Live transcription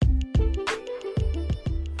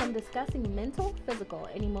discussing mental, physical,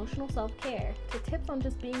 and emotional self-care to tips on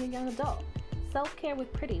just being a young adult. Self-Care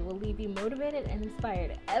with Pretty will leave you motivated and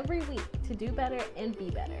inspired every week to do better and be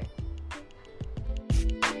better.